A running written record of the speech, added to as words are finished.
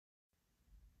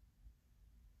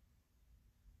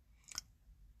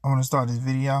I want to start this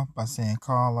video by saying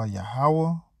Call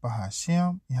Yahweh,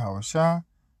 Bahashem, Yahweh Shah,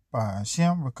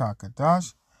 Bahashem,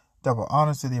 Rakakadash. Double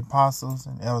honors to the apostles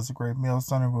and elders of Great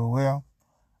Millstone and Ruel.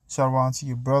 Shalom to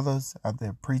you brothers out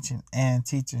there preaching and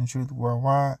teaching truth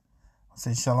worldwide. I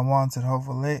say shalom to the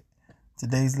hopeful elect.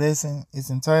 Today's lesson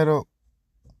is entitled,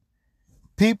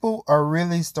 People Are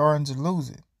Really Starting to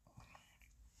Lose It.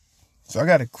 So I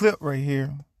got a clip right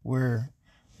here where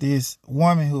this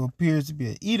woman who appears to be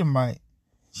an Edomite,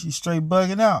 she's straight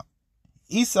bugging out.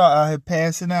 Esau out here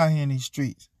passing out here in these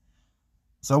streets.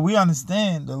 So we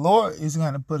understand the Lord is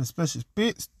going to put a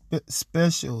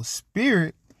special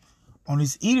spirit on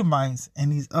these Edomites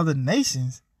and these other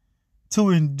nations to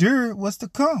endure what's to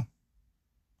come.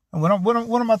 And what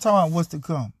am I talking about? What's to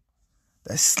come?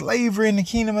 That's slavery in the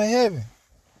kingdom of heaven.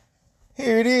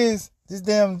 Here it is, this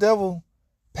damn devil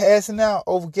passing out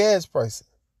over gas prices.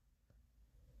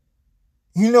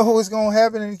 You know what's going to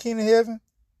happen in the kingdom of heaven?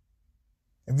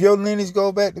 If your lineage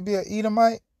go back to be an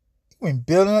Edomite, you been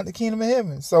building up the kingdom of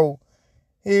heaven. So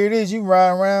here it is, you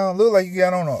riding around, look like you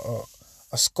got on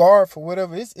a scarf or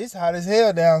whatever. It's hot as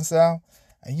hell down south,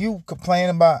 and you complain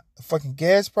about fucking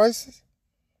gas prices?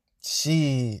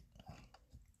 Shit.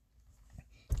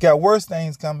 Got worse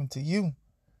things coming to you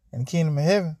in the kingdom of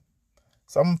heaven.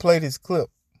 So I'm going to play this clip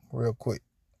real quick,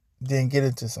 then get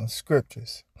into some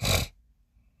scriptures. $98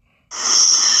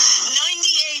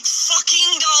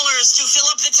 fucking dollars to fill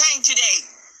up the tank today.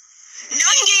 $98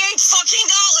 fucking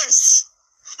dollars.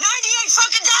 $98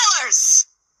 fucking dollars.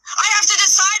 I have to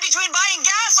decide between buying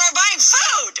gas or buying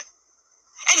food.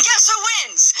 And guess who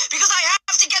wins? Because I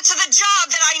have to get to the job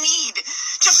that I need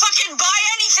to fucking buy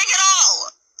anything at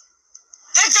all.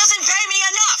 That doesn't pay me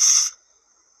enough.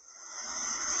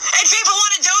 And people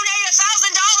want to donate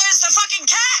 $1,000 to fucking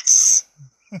cats.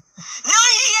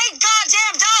 98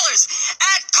 goddamn dollars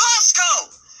at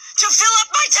Costco to fill up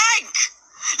my tank.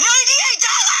 $98.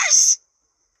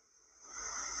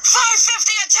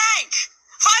 $5.50 a tank.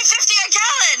 $5.50 a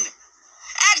gallon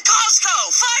at Costco.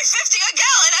 $5.50 a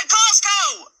gallon at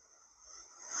Costco.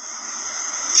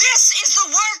 This is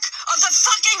the work of the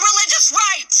fucking religious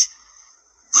right.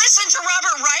 Listen to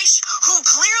Robert Reich, who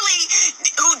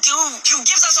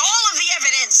gives us all of the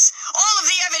evidence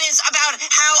about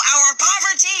how our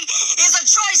poverty is a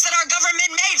choice that our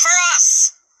government made for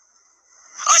us.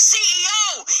 A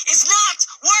CEO is not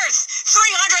worth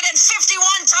 351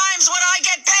 times what I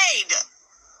get paid.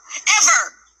 Ever.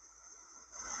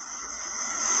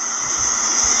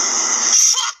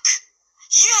 Fuck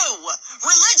you,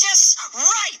 religious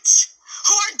right,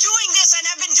 who are doing this and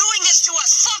have been doing this to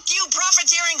us. Fuck you,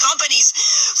 profiteering companies.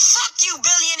 Fuck you,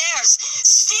 billionaires,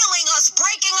 stealing us,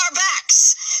 breaking our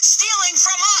backs, stealing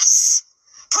from us,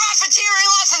 profiteering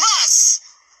off of us.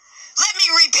 Let me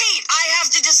repeat, I have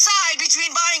to decide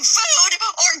between buying food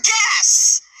or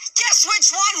gas. Guess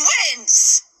which one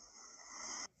wins?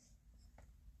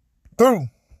 Through.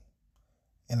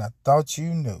 And I thought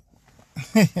you knew.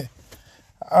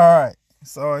 Alright,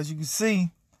 so as you can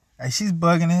see, she's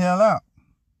bugging the hell out.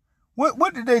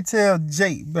 What did they tell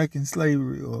Jake back in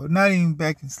slavery? Or not even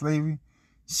back in slavery.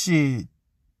 Shit,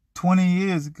 20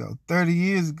 years ago, 30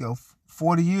 years ago,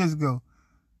 40 years ago.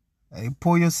 Hey,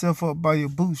 pull yourself up by your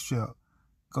bootstrap.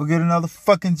 Go get another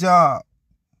fucking job.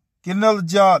 Get another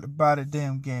job to buy the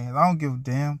damn gas. I don't give a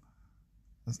damn.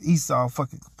 It's Esau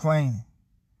fucking complaining.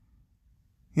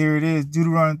 Here it is,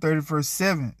 Deuteronomy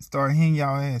 31:7. Start hitting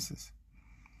y'all asses.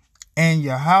 And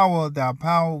Yahweh, thy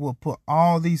power, will put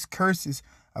all these curses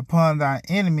upon thy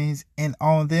enemies and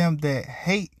on them that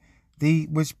hate thee,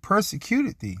 which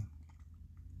persecuted thee.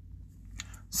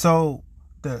 So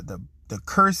the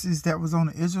curses that was on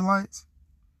the Israelites,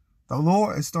 the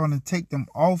Lord is starting to take them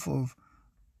off of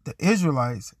the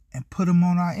Israelites and put them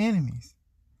on our enemies.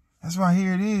 That's why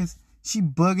here it is. She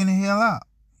bugging the hell out.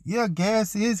 Yeah,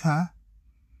 gas is high.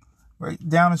 Right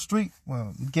down the street,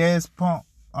 well, gas pump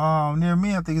near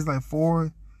me, I think it's like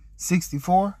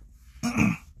 $4.64.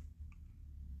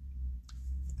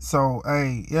 So,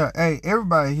 hey,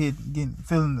 everybody here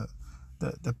feeling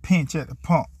the pinch at the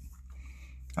pump.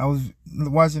 I was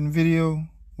watching the video,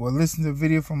 listening to a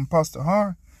video from Pastor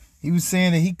Har. He was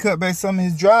saying that he cut back some of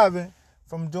his driving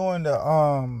from doing the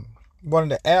one of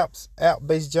the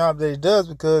app-based job that he does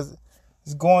because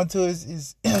it's going to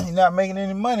his he's not making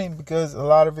any money because a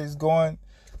lot of it's going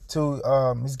to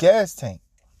his gas tank.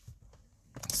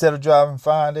 Instead of driving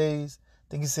 5 days,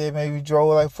 I think he said maybe he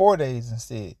drove like 4 days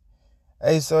instead.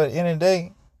 Hey, so at the end of the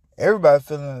day, everybody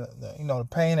feeling the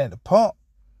pain at the pump.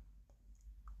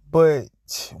 But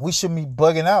we shouldn't be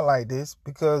bugging out like this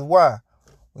because why?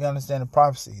 We understand the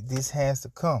prophecy. This has to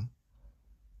come.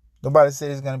 Nobody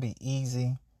said it's going to be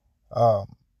easy.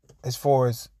 as far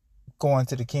as going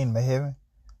to the kingdom of heaven.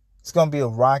 It's going to be a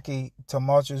rocky,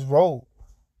 tumultuous road.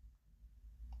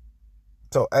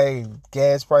 So, hey,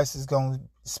 gas prices going to be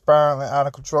spiraling out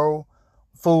of control.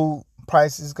 Food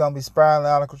prices going to be spiraling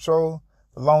out of control.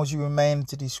 As long as you remain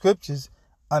into these scriptures,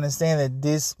 understand that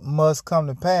this must come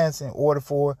to pass in order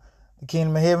for the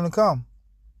kingdom of heaven to come.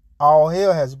 All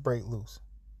hell has to break loose.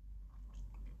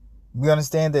 We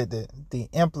understand that the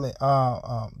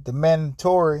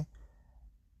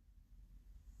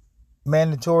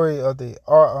mandatory of the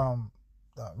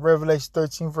Revelation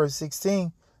 13 verse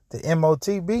 16, the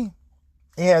MOTB,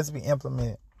 it has to be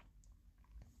implemented.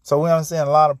 So we understand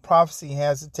a lot of prophecy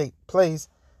has to take place,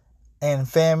 and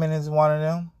famine is one of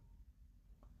them.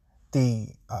 The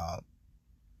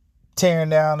tearing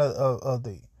down of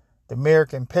the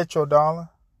American petrodollar,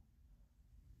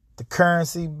 the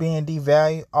currency being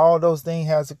devalued, all those things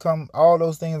has to come. All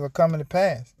those things are coming to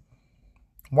pass.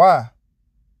 Why?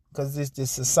 Because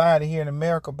this society here in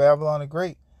America, Babylon the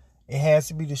Great, it has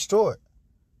to be destroyed.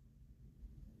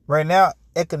 Right now,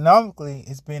 economically,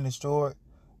 it's being destroyed.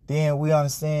 Then we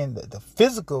understand that the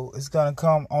physical is going to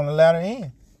come on the latter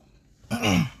end.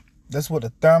 That's what the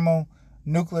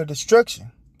thermonuclear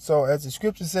destruction. So as the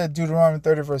scripture said, Deuteronomy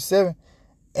 30 verse 7,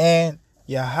 and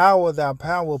Yahweh thy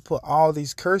power will put all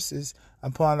these curses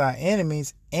upon thy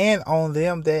enemies and on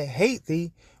them that hate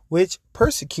thee, which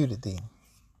persecuted thee.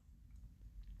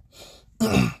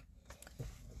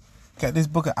 Got this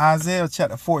book of Isaiah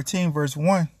chapter 14 verse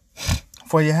 1.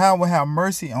 For Yahweh will have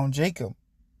mercy on Jacob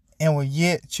and will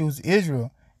yet choose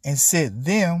Israel and set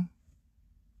them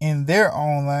in their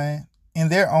own land,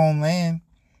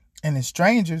 and the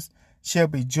strangers shall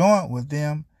be joined with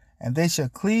them, and they shall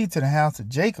cleave to the house of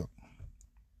Jacob.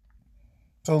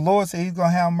 So the Lord said he's going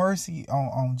to have mercy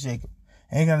on Jacob.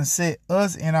 And he's going to set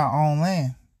us in our own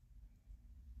land.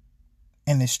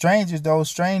 And the strangers, those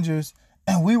strangers,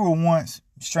 and we were once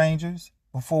strangers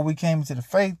before we came into the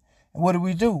faith. And what did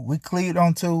we do? We cleaved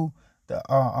onto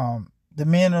the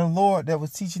men of the Lord that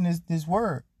was teaching this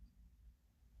word.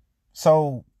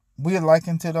 So we are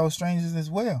likened to those strangers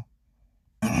as well.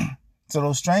 So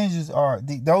those strangers are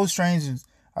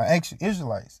actually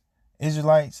Israelites.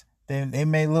 Israelites, they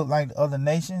may look like the other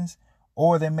nations,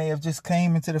 or they may have just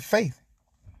came into the faith.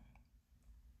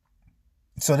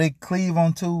 So they cleave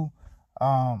onto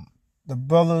the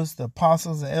brothers, the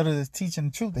apostles, and elders teaching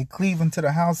the truth. They cleave into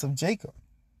the house of Jacob.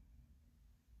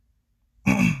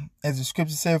 As the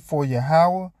scripture said, for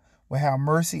Yahweh will have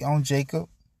mercy on Jacob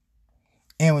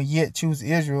and will yet choose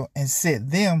Israel and set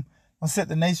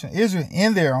the nation of Israel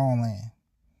in their own land.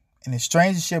 And the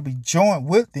strangers shall be joined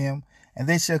with them, and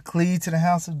they shall cleave to the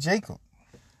house of Jacob.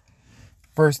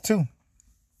 Verse 2.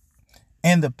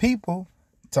 And the people,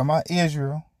 talking about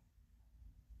Israel,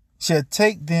 shall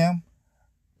take them,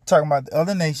 talking about the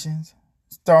other nations,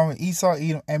 starting with Esau,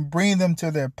 Edom, and bring them to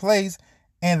their place,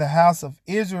 and the house of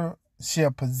Israel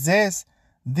shall possess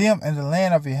them in the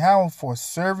land of Yahweh for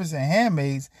servants and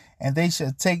handmaids, and they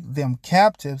shall take them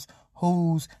captives,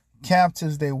 whose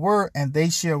captives they were, and they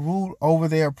shall rule over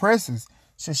their oppressors.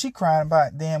 So she crying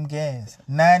about damn gas.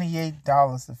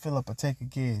 $98 to fill up a tank of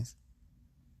gas.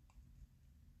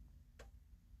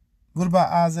 What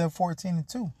about Isaiah 14 and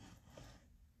 2? You're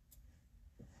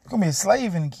going to be a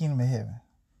slave in the kingdom of heaven.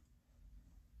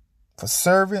 For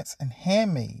servants and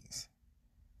handmaids.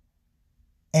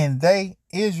 And they,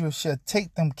 Israel, shall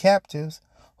take them captives,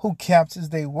 who captives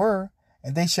they were,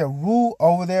 and they shall rule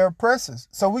over their oppressors.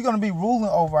 So we're going to be ruling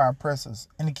over our oppressors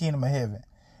in the kingdom of heaven.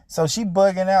 So she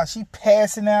bugging out, she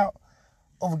passing out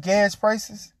over gas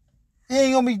prices. You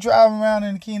ain't going to be driving around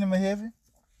in the kingdom of heaven.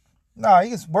 No,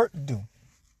 you got work to do.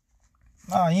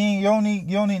 No, you don't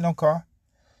need no car.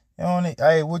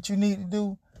 Hey, what you need to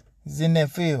do is in that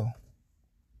field.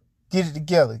 Get it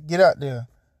together. Get out there.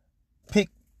 Pick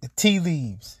the tea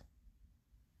leaves.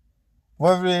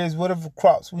 Whatever it is, whatever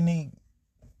crops we need.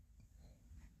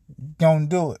 Gonna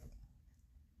do it.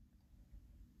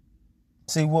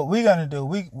 See, what we're gonna do,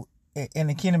 we in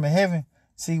the kingdom of heaven,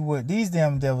 see what these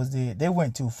damn devils did, they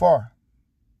went too far.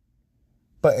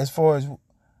 But as far as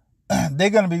they're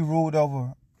gonna be ruled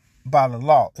over by the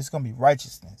law, it's gonna be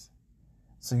righteousness.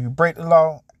 So you break the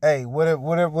law, hey,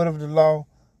 whatever the law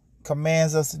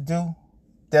commands us to do,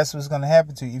 that's what's gonna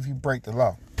happen to you if you break the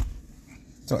law.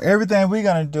 So everything we're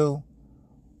gonna do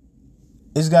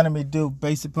is gonna be due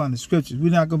based upon the scriptures.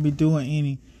 We're not gonna be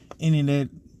doing any of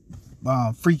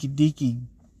that freaky deaky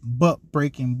butt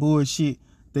breaking bullshit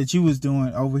that you was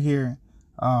doing over here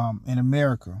in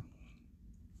America.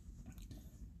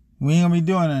 We ain't gonna be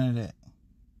doing none of that.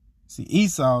 See,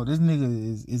 Esau, this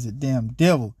nigga is a damn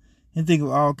devil. He think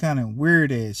of all kind of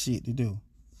weird ass shit to do.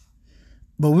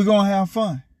 But we're going to have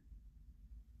fun.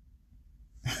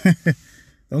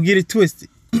 Don't get it twisted.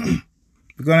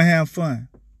 We're going to have fun.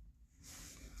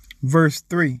 Verse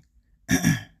 3.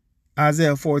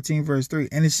 Isaiah 14, verse 3.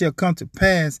 And it shall come to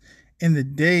pass in the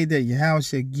day that Yahweh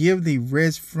shall give thee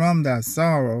rest from thy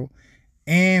sorrow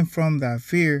and from thy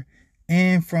fear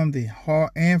and from the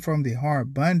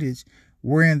hard bondage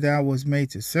wherein thou was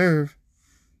made to serve.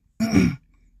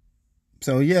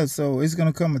 So it's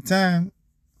going to come a time,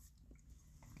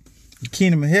 the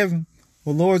kingdom of heaven,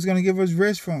 the Lord's going to give us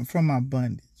rest from our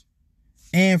bondage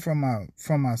and from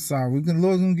our sorrow. The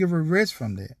Lord's going to give us rest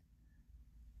from that.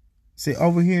 See,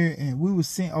 over here, and we were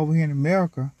sent over here in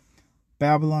America,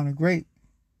 Babylon the Great,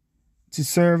 to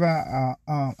serve our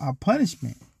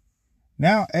punishment.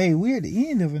 Now, hey, we're at the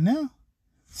end of it now.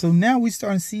 So now we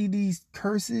starting to see these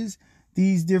curses,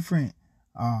 these different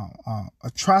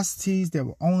atrocities that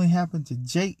will only happen to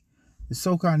Jake, the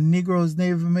so-called Negroes,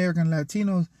 Native American,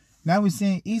 Latinos. Now we're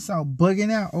seeing Esau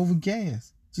bugging out over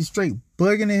gas, just straight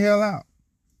bugging the hell out.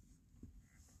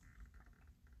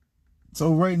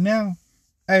 So right now,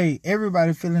 hey,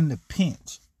 everybody feeling the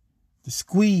pinch, the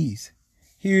squeeze.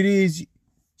 Here it is.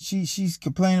 She's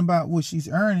complaining about what she's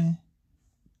earning.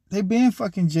 They been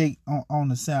fucking Jake on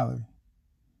the salary.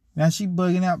 Now she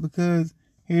bugging out because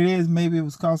here it is. Maybe it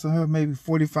was costing her maybe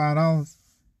 $45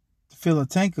 to fill a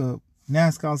tank up. Now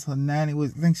it's costing her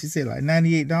 $90. I think she said like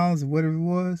 $98 or whatever it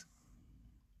was.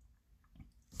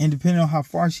 And depending on how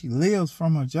far she lives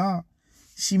from her job,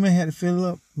 she may have to fill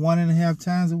up 1.5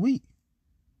 times a week.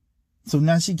 So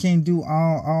now she can't do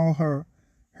all her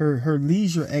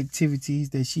leisure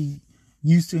activities that she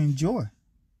used to enjoy,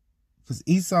 because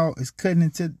Esau is cutting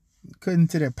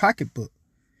into their pocketbook.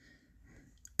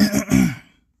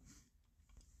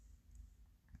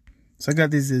 So I got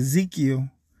this Ezekiel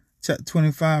chapter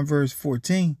 25 verse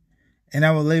 14, and I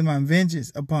will lay my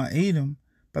vengeance upon Edom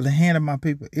by the hand of my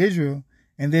people Israel,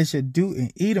 and they shall do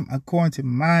in Edom according to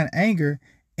mine anger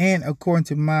and according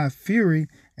to my fury,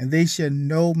 and they shall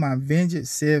know my vengeance,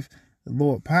 saith the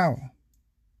Lord power.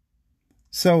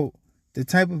 So the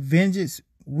type of vengeance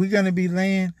we're going to be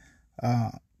laying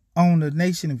on the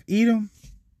nation of Edom,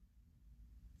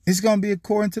 it's going to be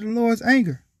according to the Lord's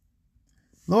anger.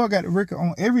 Lord got a record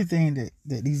on everything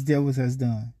that these devils has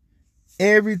done.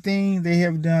 Everything they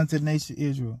have done to the nation of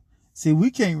Israel. See, we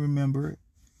can't remember it.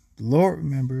 The Lord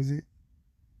remembers it.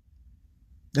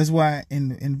 That's why in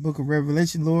the book of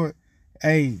Revelation, Lord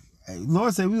said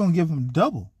we're going to give them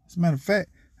double. As a matter of fact,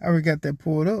 I already got that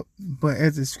pulled up. But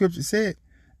as the scripture said,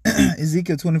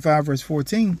 Ezekiel 25 verse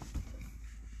 14,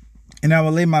 and I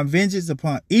will lay my vengeance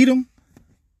upon Edom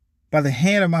by the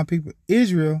hand of my people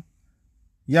Israel,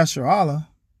 Yasharallah,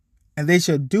 and they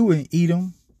shall do in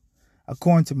Edom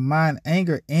according to mine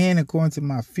anger and according to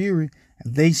my fury,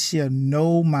 and they shall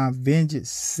know my vengeance,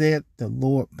 saith the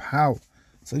Lord power.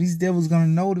 So these devils gonna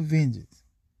know the vengeance.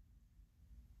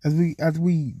 As we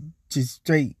just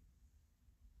straight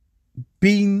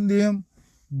beating them,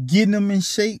 getting them in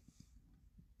shape,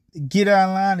 get out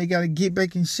of line, they gotta get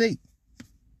back in shape.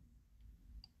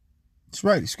 That's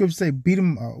right. The scripture say beat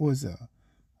them.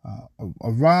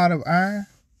 A rod of iron,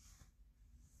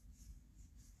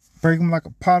 break them like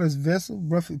a potter's vessel.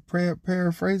 Roughly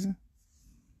paraphrasing.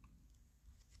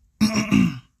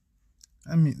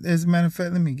 I mean, as a matter of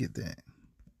fact, let me get that.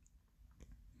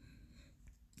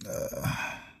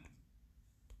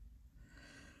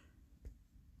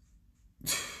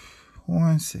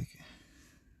 1 second.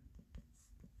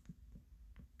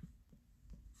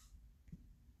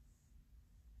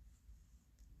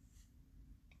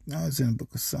 Now it's in the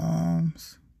book of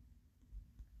Psalms.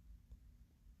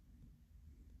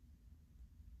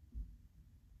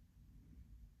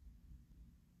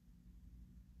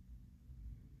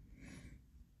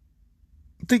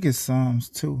 I think it's Psalms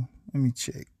 2. Let me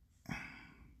check.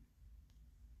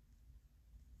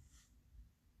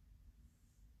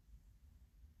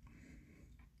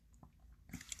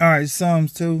 All right,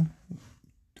 Psalms 2,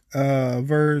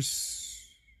 verse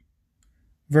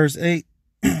 8.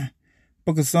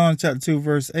 Book of Psalms, chapter 2,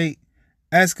 verse 8.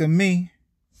 Ask of me,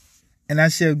 and I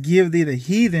shall give thee the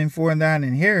heathen for thine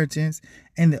inheritance,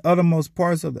 and the uttermost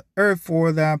parts of the earth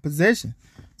for thy possession.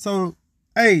 So,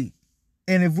 hey,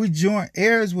 and if we join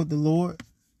heirs with the Lord,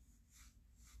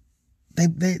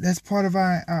 that's part of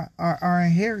our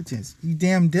inheritance. You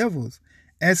damn devils.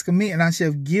 Ask of me, and I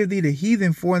shall give thee the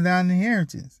heathen for thine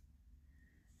inheritance,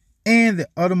 and the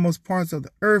uttermost parts of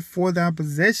the earth for thy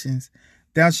possessions.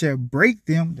 Thou shalt break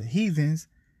them, the heathens,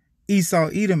 Esau,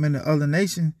 Edom, and the other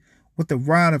nation, with the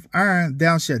rod of iron.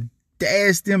 Thou shalt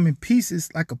dash them in pieces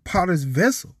like a potter's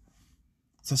vessel.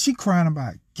 So she crying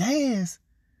about gas.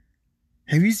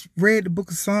 Have you read the book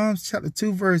of Psalms, chapter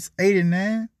 2, verse 8 and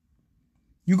 9?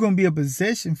 You're going to be a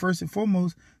possession, first and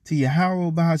foremost, to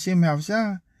Yahweh, Bahashem,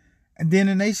 Yahushua, and then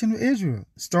the nation of Israel,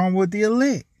 starting with the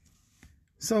elect.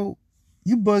 So,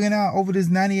 you bugging out over this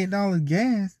 $98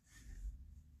 gas.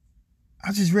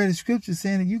 I just read a scripture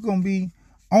saying that you're going to be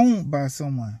owned by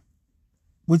someone,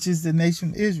 which is the nation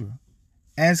of Israel.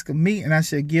 Ask of me, and I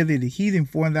shall give thee the heathen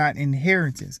for thine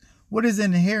inheritance. What is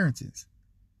an inheritance?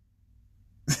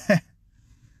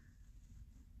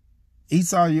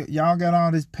 Esau, y'all got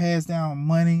all this passed down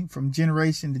money from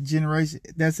generation to generation.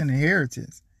 That's an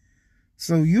inheritance.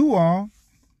 So you all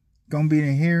going to be an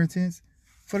inheritance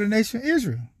for the nation of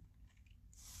Israel.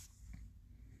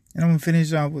 And I'm going to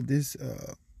finish off with this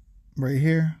right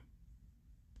here.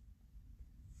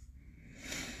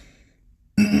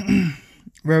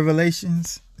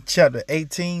 Revelations chapter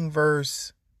 18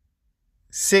 verse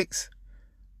 6.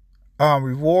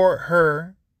 Reward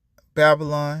her,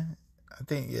 Babylon. I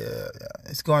think,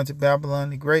 it's going to Babylon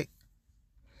the Great.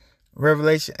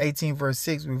 Revelation 18 verse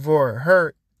 6. Reward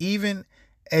her, even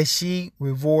as she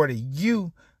rewarded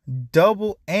you,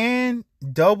 double and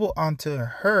double unto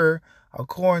her,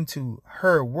 according to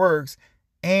her works,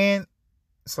 and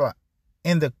so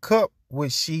in the cup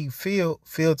which she filled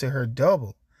to her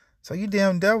double. So you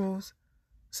damn devils,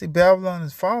 see Babylon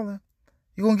is falling,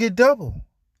 you're gonna get double.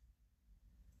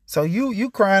 So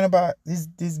you crying about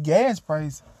this gas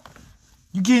price,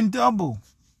 you getting double.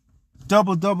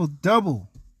 Double, double, double.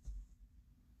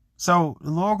 So the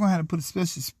Lord gonna have to put a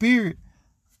special spirit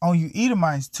on you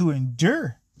Edomites to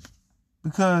endure,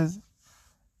 because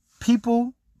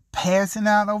people passing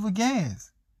out over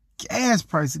gas. Gas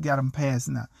prices got them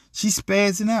passing out. She's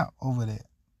spazzing out over that.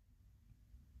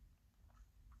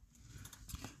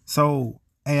 So,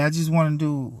 hey, I just want to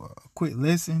do a quick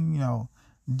lesson,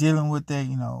 dealing with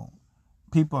that,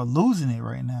 people are losing it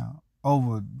right now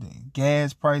over the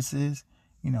gas prices,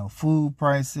 food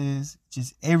prices,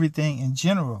 just everything in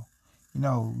general.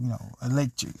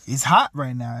 Electric. It's hot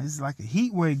right now. It's like a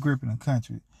heat wave gripping the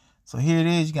country. So here it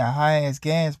is, you got high-ass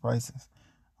gas prices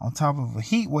on top of a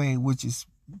heat wave, which is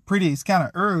it's kind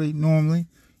of early normally.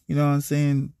 You know what I'm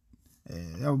saying?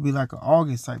 That would be like an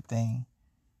August type thing.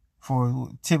 For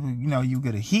typically, you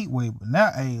get a heat wave. But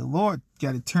now, hey, the Lord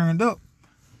got it turned up.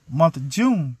 Month of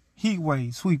June, heat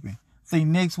wave sweeping. See,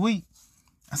 next week,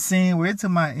 I seen where it's in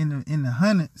the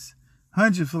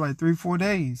hundreds for like 3-4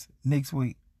 days next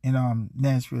week in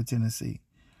Nashville, Tennessee.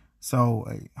 So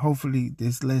hopefully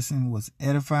this lesson was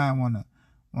edifying. Want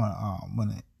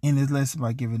to end this lesson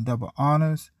by giving double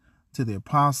honors to the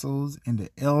apostles and the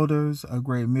elders, a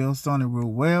great millstone that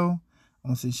rule well. I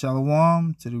want to say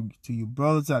shalom to you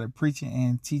brothers out there preaching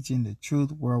and teaching the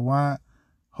truth worldwide.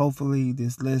 Hopefully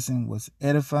this lesson was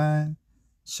edifying.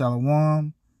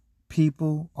 Shalom.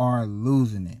 People are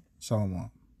losing it.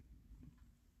 Shalom.